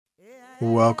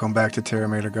Welcome back to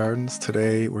Terra Gardens.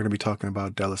 Today we're going to be talking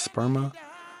about Delosperma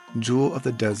Jewel of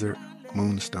the Desert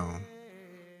Moonstone.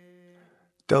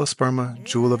 Delosperma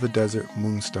Jewel of the Desert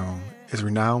Moonstone is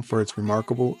renowned for its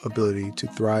remarkable ability to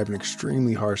thrive in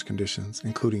extremely harsh conditions,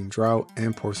 including drought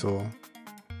and poor soil.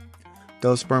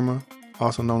 Delosperma,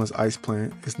 also known as ice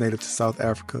plant, is native to South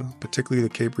Africa, particularly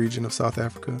the Cape region of South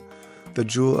Africa. The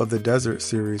Jewel of the Desert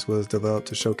series was developed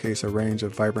to showcase a range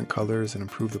of vibrant colors and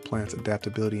improve the plant's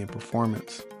adaptability and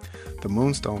performance. The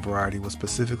Moonstone variety was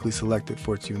specifically selected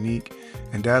for its unique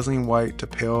and dazzling white to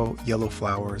pale yellow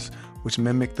flowers, which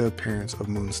mimic the appearance of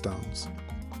moonstones.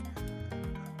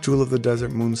 Jewel of the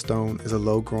Desert Moonstone is a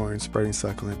low-growing, spreading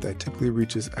succulent that typically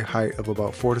reaches a height of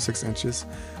about 4 to 6 inches,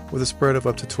 with a spread of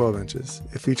up to 12 inches.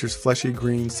 It features fleshy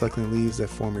green succulent leaves that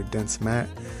form a dense mat.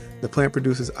 The plant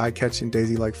produces eye-catching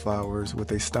daisy-like flowers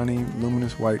with a stunning,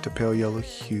 luminous white to pale yellow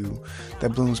hue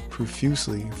that blooms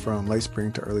profusely from late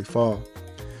spring to early fall.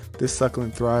 This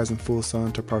succulent thrives in full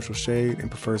sun to partial shade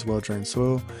and prefers well-drained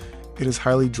soil. It is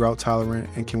highly drought-tolerant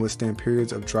and can withstand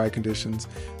periods of dry conditions,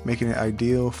 making it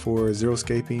ideal for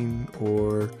xeriscaping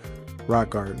or rock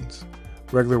gardens.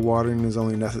 Regular watering is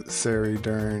only necessary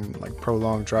during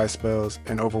prolonged dry spells,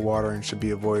 and overwatering should be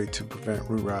avoided to prevent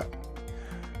root rot.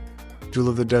 Jewel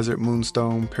of the Desert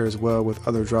Moonstone pairs well with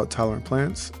other drought-tolerant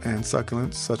plants and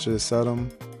succulents such as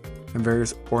sedum and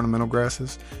various ornamental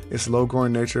grasses. Its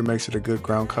low-growing nature makes it a good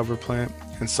ground cover plant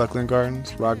in succulent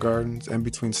gardens, rock gardens, and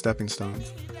between stepping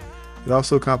stones. It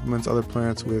also complements other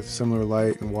plants with similar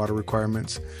light and water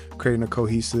requirements, creating a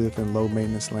cohesive and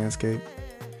low-maintenance landscape.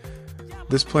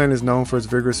 This plant is known for its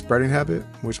vigorous spreading habit,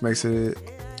 which makes it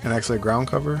an excellent ground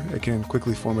cover. It can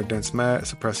quickly form a dense mat,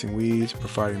 suppressing weeds,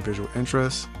 providing visual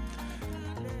interest.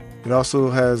 It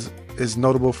also is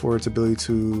notable for its ability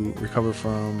to recover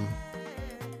from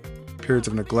periods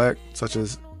of neglect, such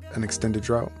as an extended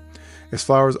drought. Its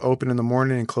flowers open in the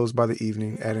morning and close by the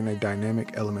evening, adding a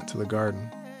dynamic element to the garden.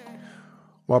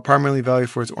 While primarily valued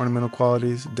for its ornamental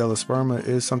qualities, Delosperma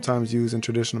is sometimes used in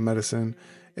traditional medicine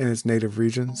in its native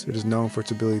regions. It is known for its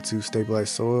ability to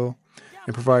stabilize soil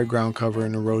and provide ground cover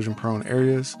in erosion-prone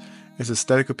areas. Its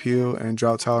aesthetic appeal and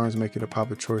drought tolerance make it a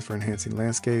popular choice for enhancing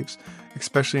landscapes,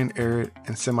 especially in arid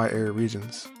and semi-arid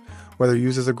regions. Whether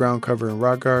used as a ground cover in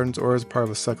rock gardens or as part of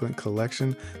a succulent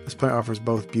collection, this plant offers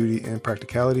both beauty and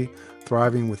practicality,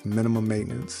 thriving with minimum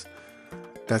maintenance.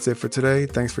 That's it for today.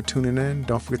 Thanks for tuning in.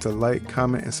 Don't forget to like,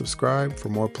 comment, and subscribe for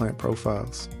more plant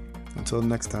profiles. Until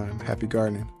next time, happy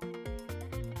gardening.